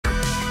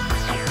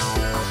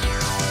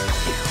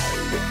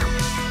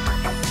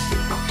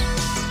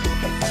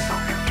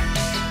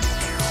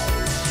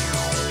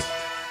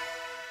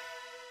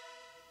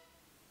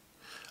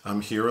I'm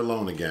here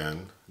alone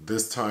again,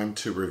 this time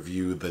to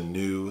review the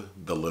new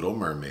The Little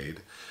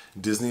Mermaid.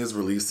 Disney is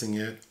releasing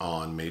it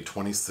on May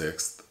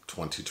 26th,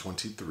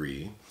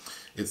 2023.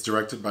 It's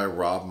directed by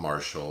Rob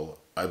Marshall.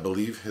 I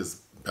believe his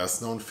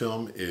best-known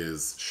film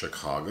is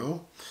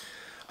Chicago.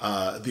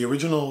 The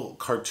original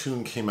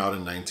cartoon came out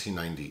in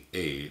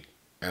 1998,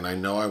 and I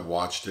know I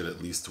watched it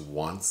at least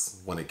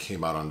once when it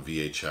came out on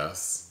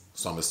VHS,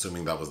 so I'm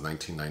assuming that was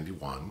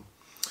 1991.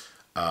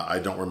 I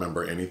don't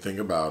remember anything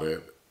about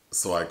it,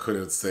 so I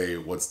couldn't say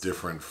what's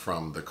different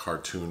from the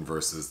cartoon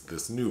versus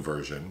this new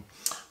version.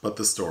 But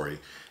the story.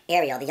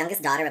 Ariel, the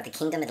youngest daughter of the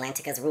kingdom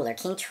Atlantica's ruler,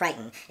 King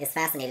Triton, is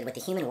fascinated with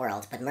the human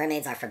world, but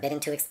mermaids are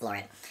forbidden to explore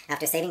it.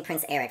 After saving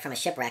Prince Eric from a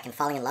shipwreck and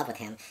falling in love with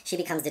him, she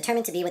becomes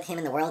determined to be with him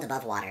in the world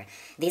above water.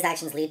 These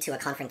actions lead to a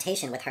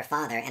confrontation with her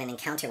father and an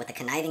encounter with the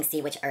conniving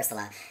sea witch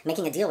Ursula,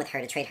 making a deal with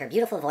her to trade her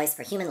beautiful voice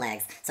for human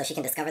legs so she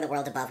can discover the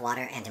world above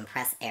water and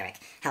impress Eric.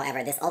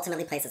 However, this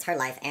ultimately places her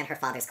life and her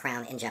father's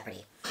crown in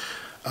jeopardy.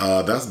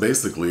 That's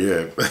basically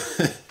it.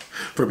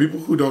 For people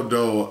who don't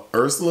know,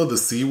 Ursula the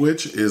Sea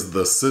Witch is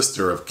the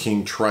sister of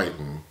King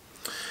Triton.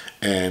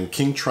 And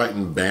King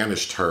Triton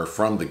banished her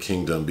from the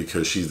kingdom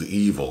because she's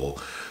evil.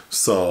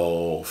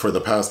 So for the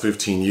past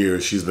 15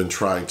 years, she's been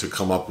trying to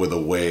come up with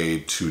a way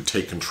to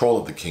take control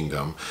of the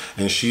kingdom.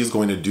 And she's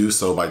going to do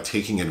so by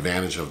taking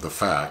advantage of the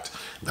fact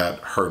that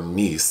her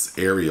niece,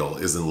 Ariel,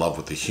 is in love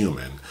with a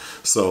human.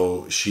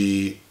 So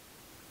she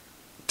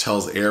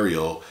tells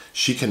Ariel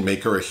she can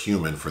make her a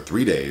human for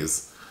 3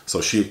 days so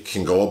she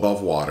can go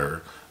above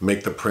water,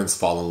 make the prince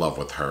fall in love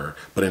with her,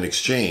 but in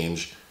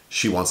exchange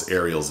she wants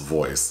Ariel's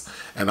voice.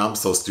 And I'm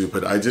so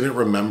stupid, I didn't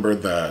remember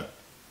that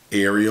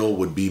Ariel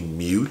would be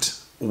mute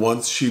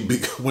once she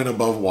went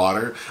above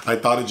water. I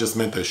thought it just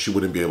meant that she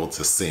wouldn't be able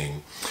to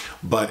sing.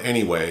 But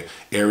anyway,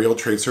 Ariel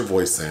trades her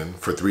voice in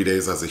for 3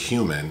 days as a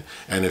human,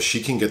 and if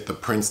she can get the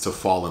prince to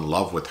fall in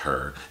love with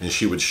her, and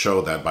she would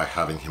show that by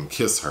having him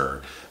kiss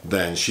her,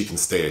 then she can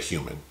stay a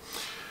human.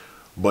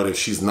 But if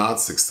she's not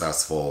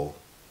successful,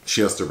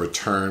 she has to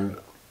return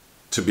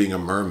to being a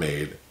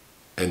mermaid,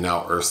 and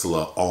now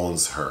Ursula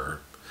owns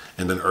her.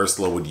 And then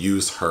Ursula would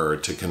use her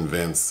to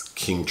convince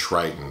King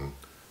Triton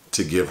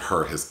to give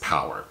her his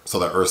power so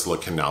that Ursula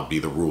can now be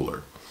the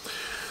ruler.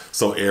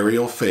 So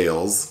Ariel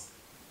fails.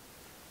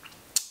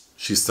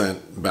 She's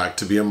sent back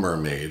to be a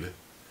mermaid.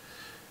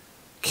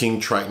 King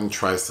Triton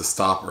tries to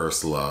stop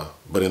Ursula,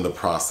 but in the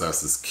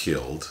process is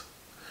killed.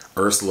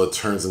 Ursula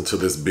turns into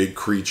this big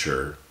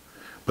creature,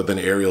 but then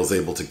Ariel's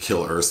able to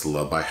kill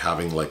Ursula by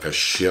having like a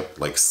ship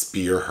like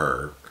spear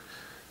her.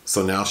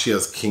 So now she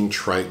has King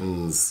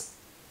Triton's,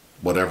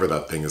 whatever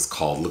that thing is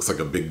called, looks like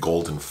a big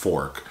golden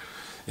fork.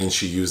 And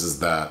she uses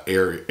that,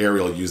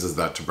 Ariel uses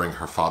that to bring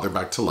her father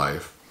back to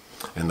life.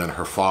 And then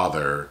her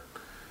father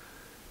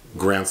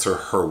grants her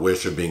her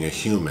wish of being a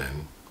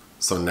human.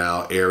 So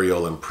now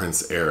Ariel and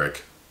Prince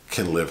Eric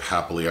can live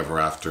happily ever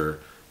after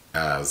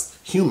as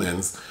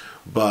humans.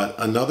 But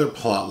another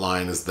plot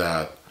line is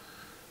that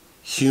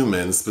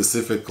humans,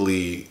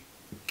 specifically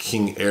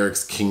King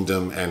Eric's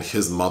kingdom and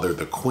his mother,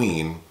 the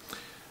queen,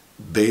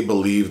 they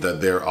believe that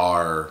there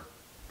are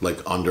like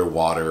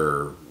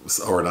underwater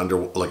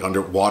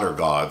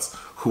gods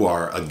who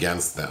are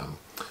against them.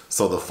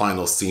 So the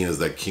final scene is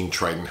that King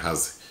Triton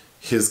has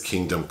his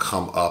kingdom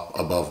come up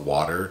above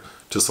water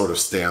to sort of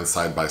stand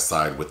side by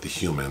side with the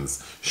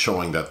humans,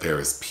 showing that there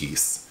is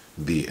peace.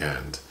 The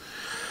end.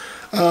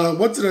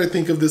 What did I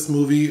think of this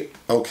movie?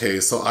 Okay,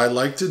 so I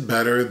liked it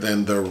better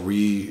than the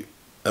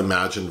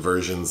reimagined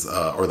versions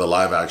or the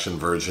live action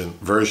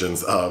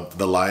versions of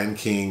The Lion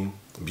King,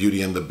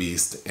 Beauty and the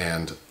Beast,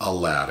 and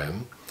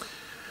Aladdin.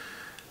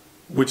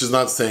 Which is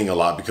not saying a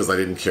lot because I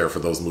didn't care for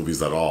those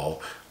movies at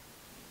all.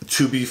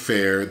 To be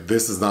fair,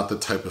 this is not the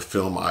type of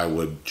film I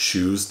would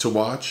choose to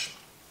watch.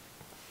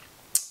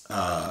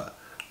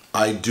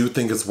 I do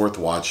think it's worth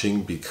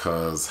watching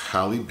because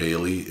Halle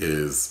Bailey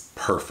is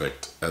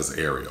perfect as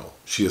Ariel.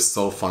 She is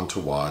so fun to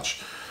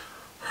watch.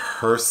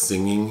 Her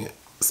singing,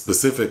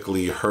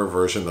 specifically her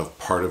version of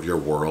Part of Your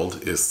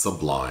World, is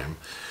sublime.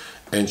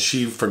 And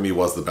she, for me,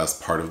 was the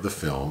best part of the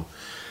film.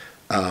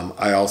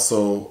 I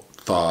also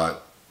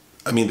thought,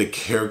 the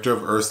character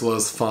of Ursula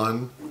is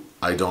fun.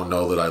 I don't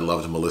know that I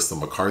loved Melissa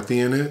McCarthy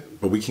in it,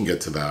 but we can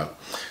get to that.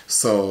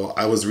 So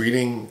I was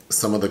reading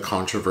some of the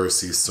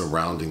controversies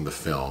surrounding the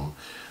film.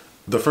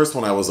 The first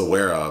one I was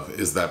aware of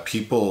is that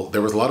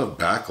there was a lot of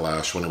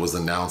backlash when it was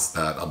announced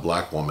that a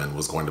black woman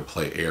was going to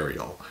play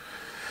Ariel,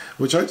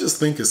 which I just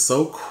think is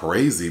so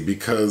crazy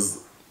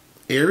because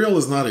Ariel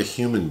is not a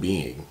human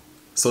being.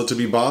 So to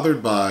be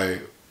bothered by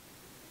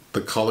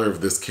the color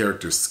of this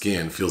character's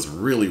skin feels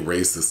really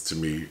racist to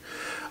me.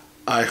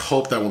 I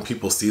hope that when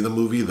people see the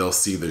movie, they'll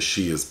see that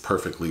she is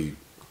perfectly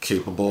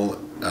capable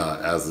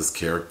as this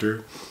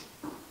character.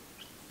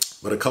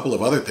 But a couple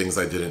of other things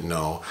I didn't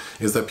know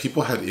is that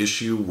people had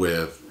issue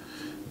with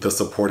the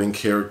supporting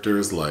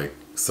characters like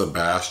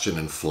Sebastian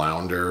and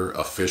Flounder,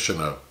 a fish and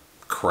a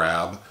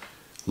crab,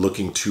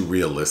 looking too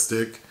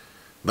realistic.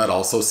 That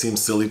also seems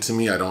silly to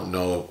me. I don't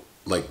know,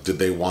 like, did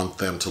they want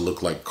them to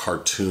look like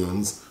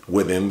cartoons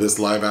within this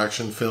live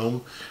action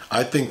film.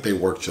 I think they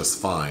work just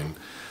fine.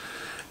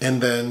 And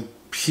then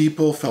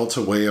people felt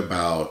a way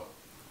about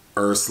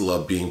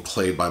Ursula being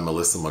played by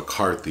Melissa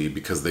McCarthy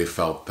because they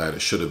felt that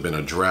it should have been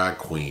a drag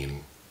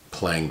queen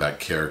playing that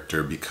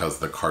character because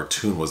the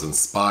cartoon was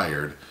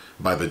inspired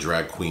by the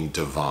drag queen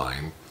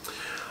Divine.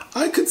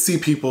 I could see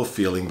people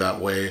feeling that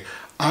way.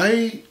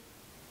 I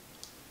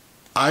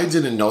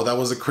didn't know that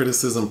was a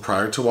criticism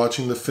prior to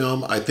watching the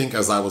film. I think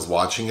as I was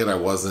watching it, I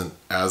wasn't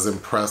as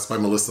impressed by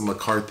Melissa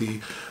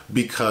McCarthy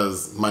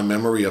because my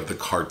memory of the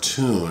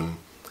cartoon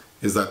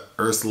is that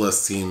Ursula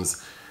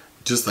seems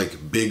just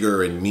like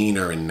bigger and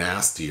meaner and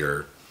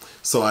nastier.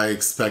 So I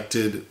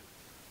expected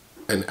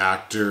an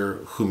actor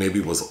who maybe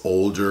was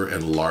older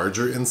and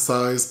larger in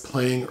size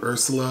playing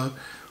Ursula.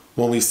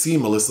 When we see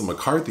Melissa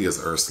McCarthy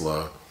as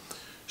Ursula,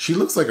 she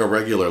looks like a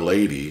regular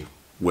lady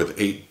with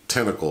 8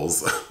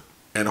 tentacles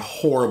and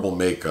horrible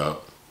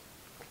makeup,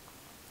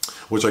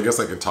 which I guess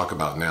I can talk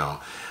about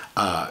now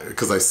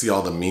because I see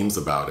all the memes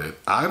about it.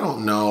 I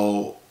don't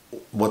know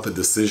what the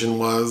decision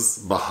was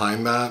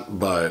behind that,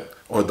 but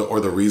or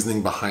the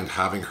reasoning behind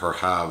having her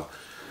have.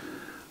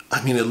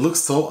 I mean, it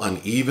looks so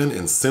uneven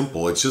and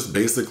simple. It's just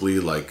basically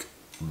like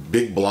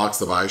big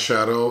blocks of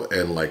eyeshadow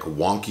and like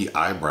wonky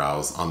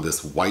eyebrows on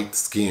this white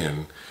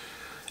skin.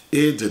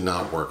 It did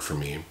not work for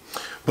me.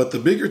 But the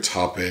bigger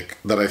topic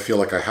that I feel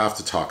like I have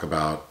to talk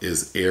about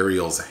is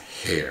Ariel's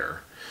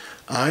hair.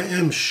 I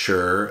am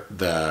sure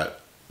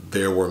that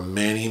there were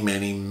many,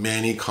 many,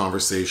 many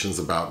conversations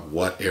about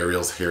what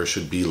Ariel's hair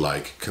should be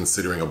like,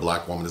 considering a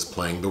black woman is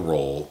playing the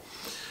role.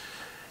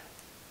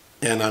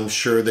 And I'm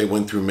sure they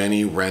went through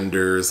many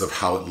renders of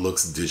how it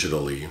looks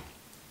digitally.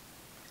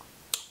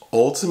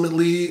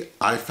 Ultimately,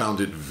 I found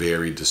it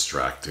very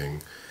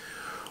distracting.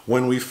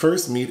 When we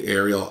first meet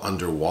Ariel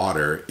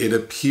underwater, it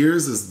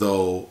appears as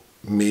though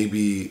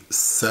maybe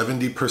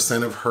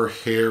 70% of her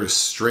hair is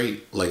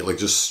straight, like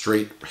just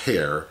straight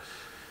hair.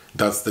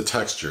 That's the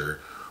texture,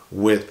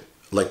 with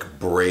like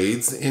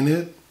braids in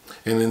it.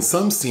 And in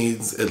some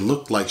scenes, it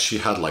looked like she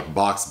had like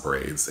box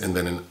braids. And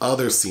then in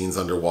other scenes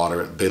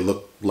underwater, it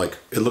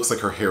looks like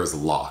her hair is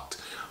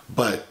locked,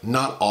 but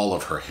not all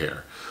of her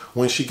hair.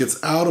 When she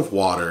gets out of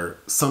water,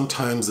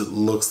 sometimes it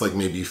looks like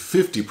maybe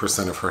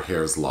 50% of her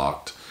hair is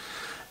locked.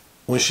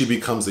 When she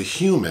becomes a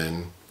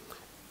human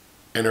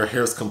and her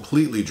hair is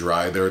completely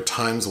dry, there are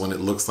times when it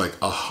looks like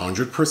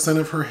 100%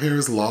 of her hair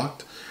is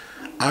locked.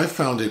 I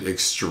found it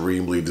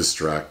extremely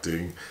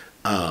distracting.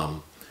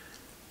 And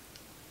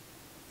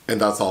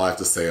that's all I have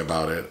to say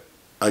about it.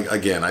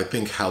 Again, I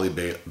think Halle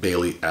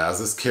Bailey as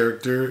this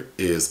character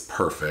is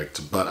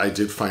perfect, but I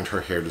did find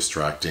her hair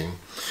distracting,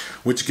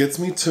 which gets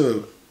me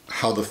to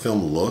how the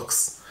film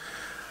looks.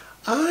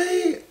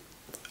 I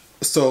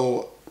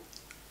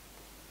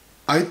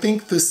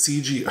think the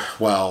CG,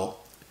 well,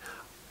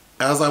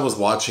 as I was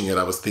watching it,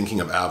 I was thinking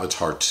of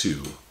Avatar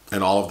 2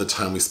 and all of the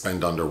time we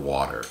spend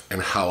underwater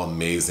and how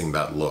amazing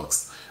that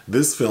looks.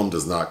 This film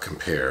does not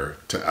compare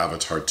to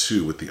Avatar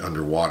 2 with the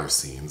underwater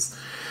scenes.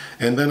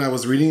 And then I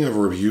was reading a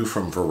review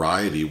from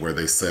Variety where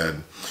they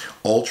said,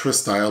 ultra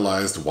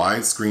stylized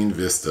widescreen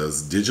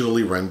vistas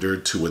digitally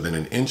rendered to within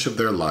an inch of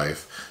their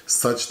life,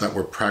 such that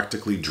we're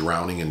practically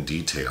drowning in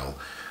detail.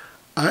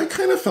 I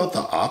kind of felt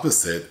the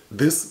opposite.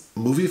 This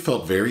movie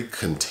felt very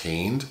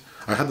contained.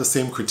 I had the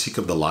same critique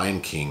of The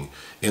Lion King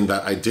in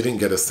that I didn't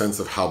get a sense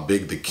of how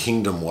big the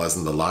kingdom was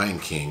in The Lion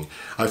King.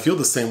 I feel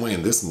the same way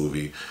in this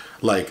movie.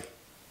 Like,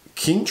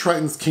 King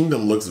Triton's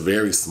kingdom looks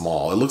very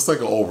small. It looks like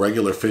an old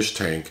regular fish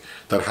tank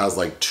that has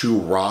like 2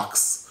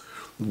 rocks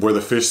where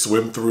the fish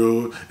swim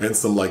through and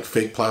some like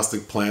fake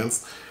plastic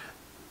plants.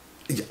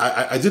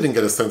 I didn't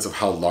get a sense of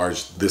how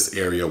large this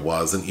area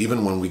was. And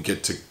even when we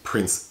get to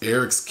Prince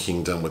Eric's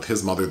kingdom with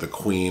his mother, the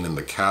queen, and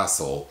the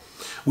castle,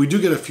 we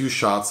do get a few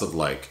shots of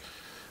like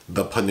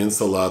the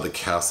peninsula the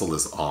castle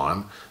is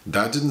on.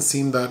 That didn't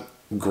seem that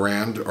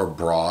grand or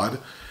broad.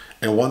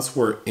 And once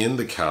we're in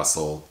the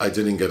castle, I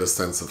didn't get a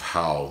sense of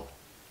how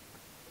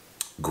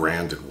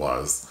grand it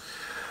was.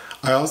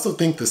 I also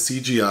think the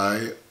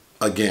CGI,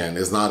 again,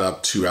 is not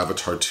up to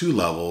Avatar 2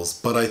 levels,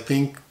 but I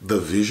think the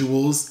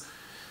visuals,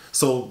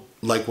 so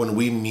like when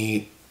we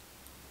meet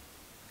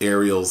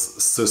Ariel's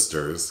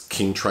sisters,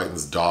 King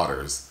Triton's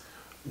daughters,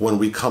 when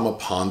we come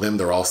upon them,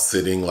 they're all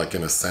sitting like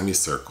in a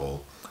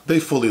semicircle.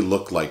 They fully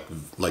look like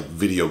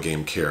video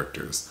game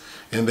characters.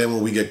 And then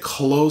when we get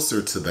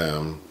closer to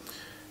them,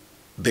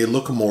 they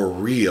look more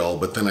real,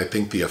 but then I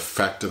think the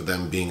effect of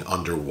them being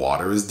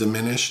underwater is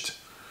diminished.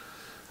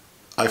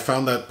 I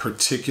found that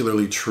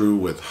particularly true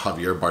with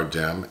Javier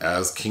Bardem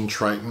as King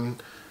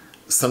Triton.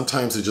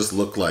 Sometimes it just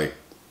looked like,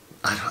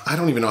 I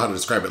don't even know how to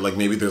describe it. Like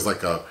maybe there's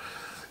like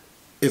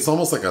it's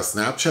almost like a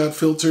Snapchat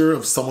filter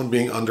of someone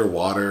being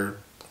underwater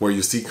where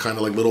you see kind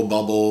of like little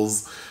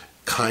bubbles,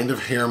 kind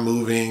of hair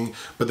moving,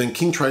 but then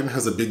King Triton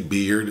has a big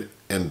beard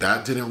and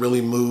that didn't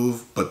really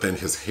move, but then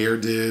his hair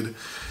did.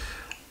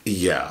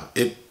 Yeah,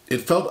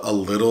 it felt a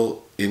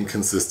little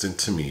inconsistent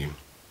to me.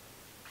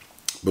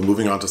 But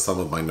moving on to some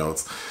of my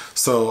notes.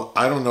 So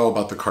I don't know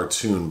about the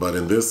cartoon, but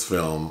in this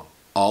film,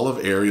 all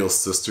of Ariel's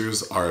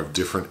sisters are of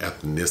different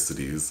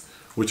ethnicities,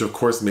 which of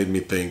course made me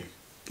think,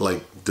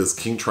 like, does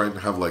King Triton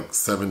have like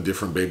 7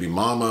 different baby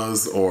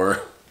mamas?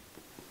 Or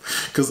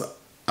because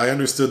I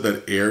understood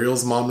that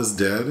Ariel's mom is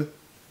dead,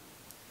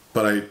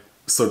 but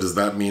so does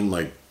that mean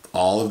like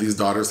all of these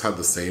daughters have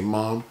the same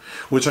mom?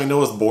 Which I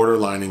know is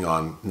borderlining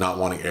on not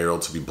wanting Ariel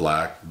to be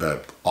black,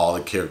 that all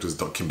the characters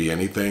can be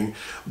anything,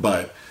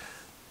 but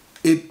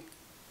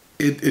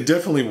it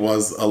definitely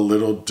was a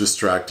little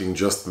distracting,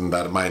 just in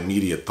that my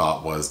immediate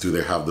thought was, do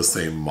they have the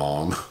same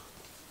mom?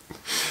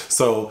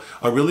 So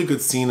a really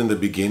good scene in the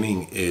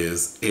beginning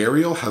is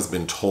Ariel has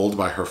been told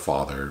by her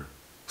father,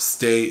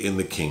 stay in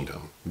the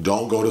kingdom.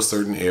 Don't go to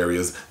certain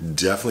areas.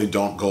 Definitely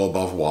don't go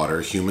above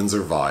water. Humans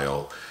are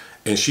vile.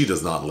 And she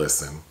does not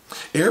listen.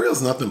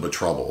 Ariel's nothing but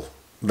trouble.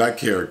 That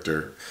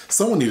character.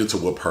 Someone needed to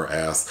whoop her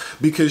ass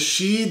because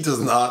she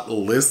does not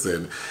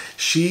listen.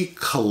 She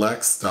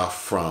collects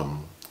stuff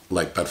from,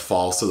 like, that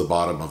falls to the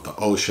bottom of the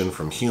ocean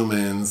from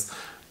humans.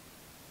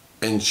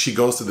 And she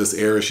goes to this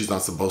area she's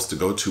not supposed to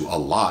go to a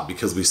lot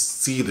because we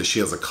see that she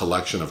has a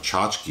collection of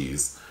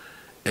tchotchkes.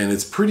 And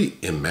it's pretty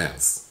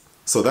immense.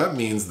 So that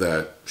means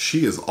that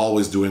she is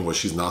always doing what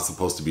she's not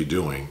supposed to be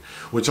doing.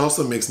 Which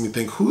also makes me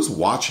think, who's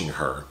watching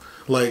her?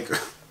 Like,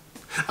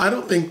 I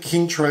don't think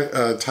King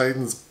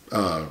Triton's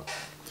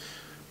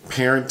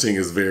parenting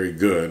is very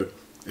good.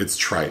 It's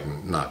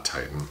Triton, not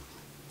Titan.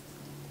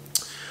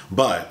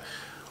 But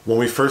when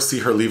we first see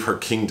her leave her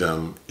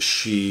kingdom,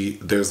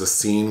 there's a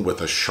scene with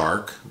a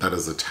shark that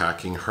is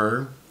attacking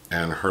her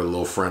and her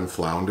little friend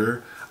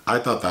Flounder. I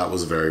thought that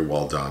was very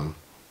well done.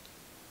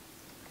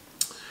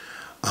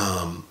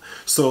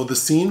 So the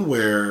scene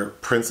where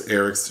Prince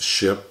Eric's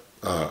ship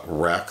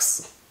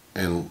wrecks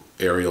and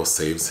Ariel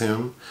saves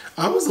him,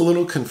 I was a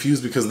little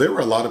confused because there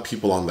were a lot of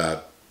people on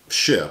that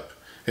ship,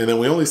 and then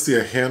we only see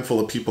a handful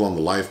of people on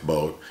the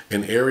lifeboat,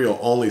 and Ariel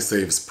only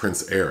saves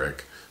Prince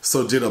Eric.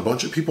 So did a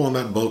bunch of people on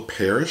that boat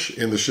perish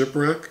in the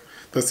shipwreck?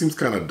 That seems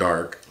kind of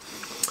dark.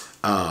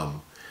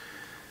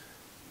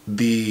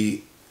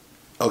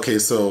 Okay,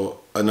 so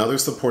another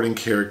supporting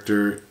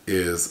character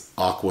is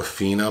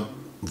Aquafina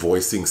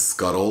voicing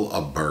Scuttle,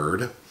 a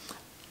bird.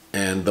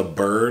 And the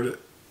bird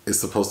is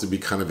supposed to be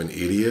kind of an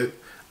idiot.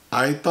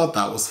 I thought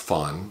that was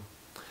fun.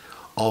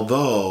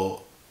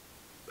 Although,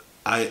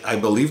 I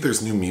believe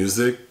there's new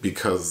music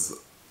because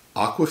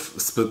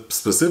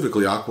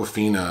specifically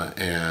Aquafina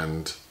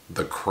and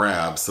the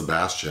crab,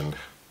 Sebastian,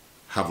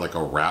 have like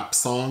a rap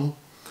song.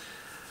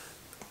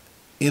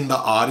 In the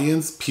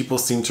audience, people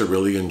seem to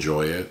really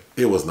enjoy it.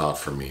 It was not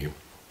for me.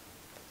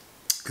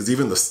 Because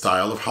even the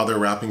style of how they're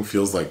rapping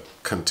feels like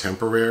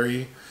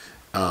contemporary.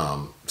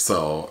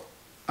 So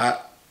I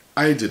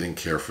didn't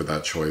care for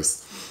that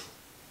choice.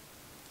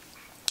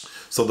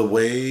 So the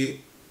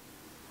way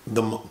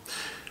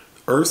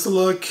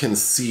Ursula can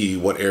see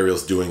what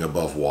Ariel's doing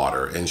above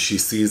water, and she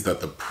sees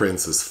that the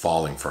prince is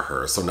falling for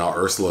her. So now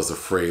Ursula's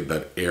afraid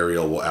that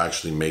Ariel will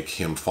actually make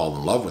him fall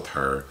in love with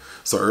her.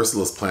 So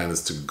Ursula's plan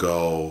is to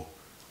go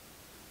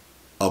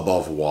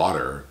above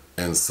water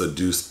and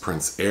seduce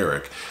Prince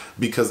Eric,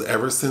 because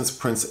ever since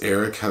Prince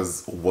Eric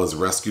was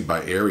rescued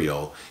by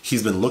Ariel,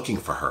 he's been looking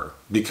for her,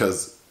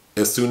 because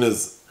as soon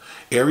as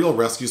Ariel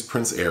rescues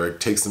Prince Eric,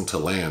 takes him to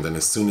land, and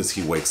as soon as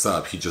he wakes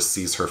up, he just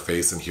sees her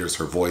face and hears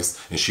her voice,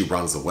 and she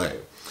runs away.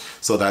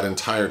 So that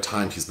entire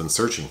time he's been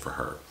searching for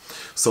her.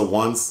 So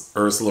once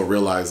Ursula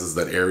realizes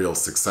that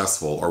Ariel's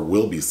successful, or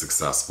will be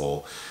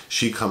successful,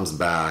 she comes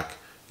back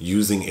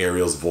using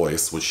Ariel's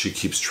voice, which she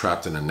keeps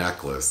trapped in a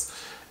necklace,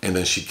 and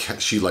then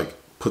she like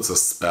puts a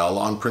spell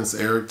on Prince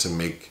Eric to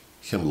make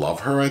him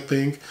love her, I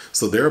think.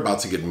 So they're about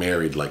to get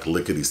married like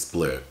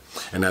lickety-split.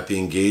 And at the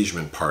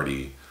engagement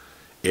party,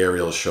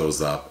 Ariel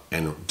shows up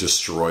and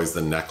destroys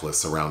the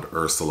necklace around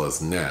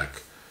Ursula's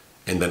neck.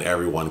 And then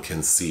everyone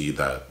can see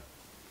that,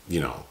 you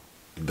know,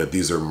 that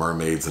these are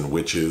mermaids and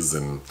witches,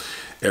 and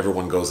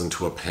everyone goes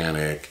into a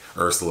panic.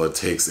 Ursula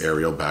takes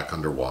Ariel back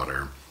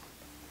underwater.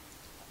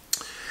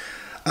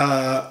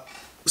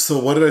 So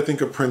what did I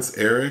think of Prince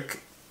Eric?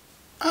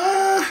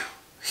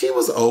 He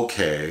was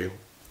okay.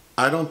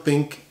 I don't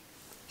think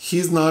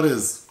he's not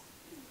as...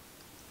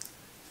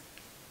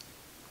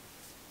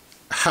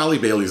 Halle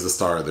Bailey's the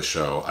star of the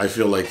show. I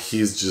feel like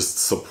he's just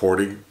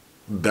supporting.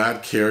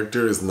 That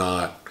character is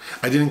not...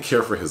 I didn't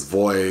care for his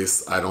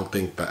voice. I don't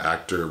think the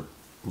actor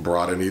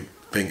brought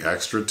anything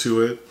extra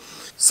to it.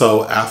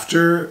 So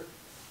after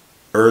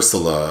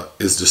Ursula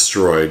is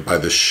destroyed by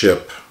the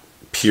ship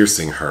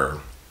piercing her,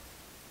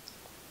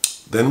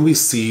 then we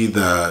see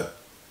that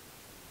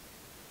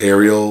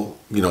Ariel,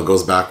 you know,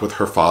 goes back with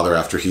her father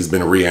after he's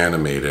been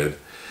reanimated.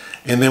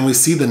 And then we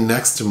see the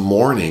next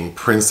morning,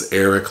 Prince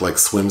Eric like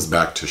swims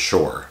back to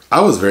shore.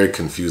 I was very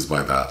confused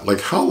by that.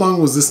 Like, how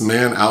long was this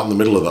man out in the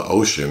middle of the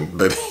ocean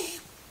that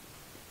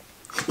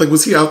like,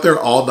 was he out there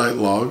all night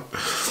long?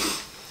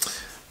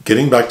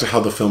 Getting back to how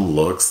the film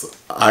looks,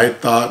 I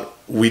thought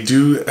we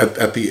do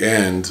at the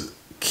end,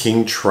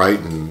 King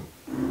Triton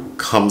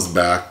comes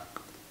back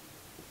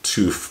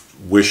to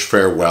wish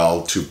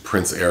farewell to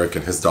Prince Eric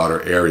and his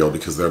daughter Ariel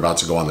because they're about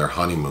to go on their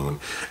honeymoon.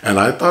 And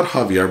I thought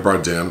Javier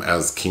Bardem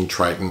as King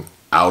Triton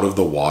out of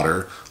the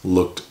water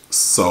looked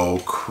so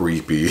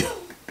creepy.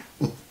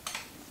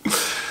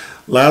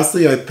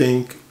 Lastly, I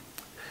think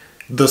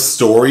the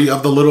story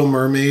of The Little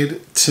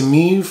Mermaid, to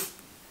me,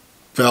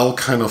 fell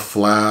kind of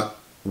flat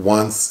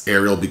once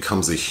Ariel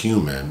becomes a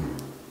human,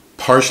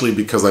 partially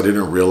because I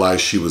didn't realize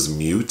she was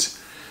mute.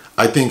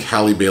 I think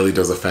Halle Bailey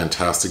does a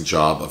fantastic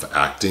job of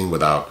acting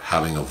without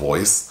having a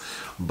voice,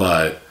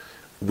 but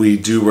we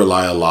do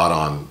rely a lot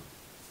on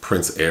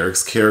Prince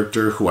Eric's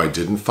character, who I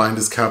didn't find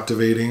as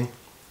captivating.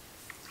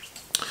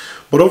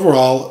 But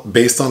overall,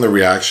 based on the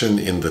reaction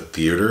in the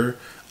theater,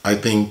 I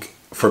think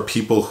for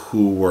people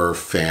who were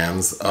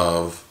fans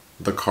of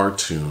the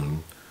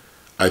cartoon,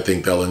 I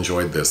think they'll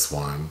enjoy this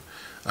one.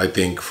 I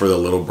think for the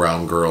little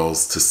brown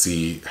girls to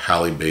see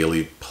Halle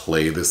Bailey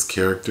play this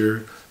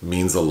character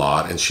means a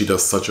lot, and she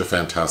does such a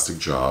fantastic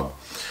job.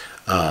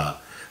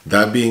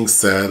 That being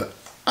said,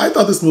 I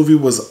thought this movie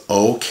was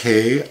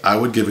okay. I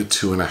would give it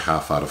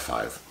 2.5 out of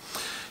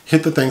 5.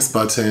 Hit the thanks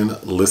button,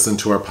 listen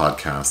to our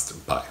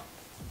podcast. Bye.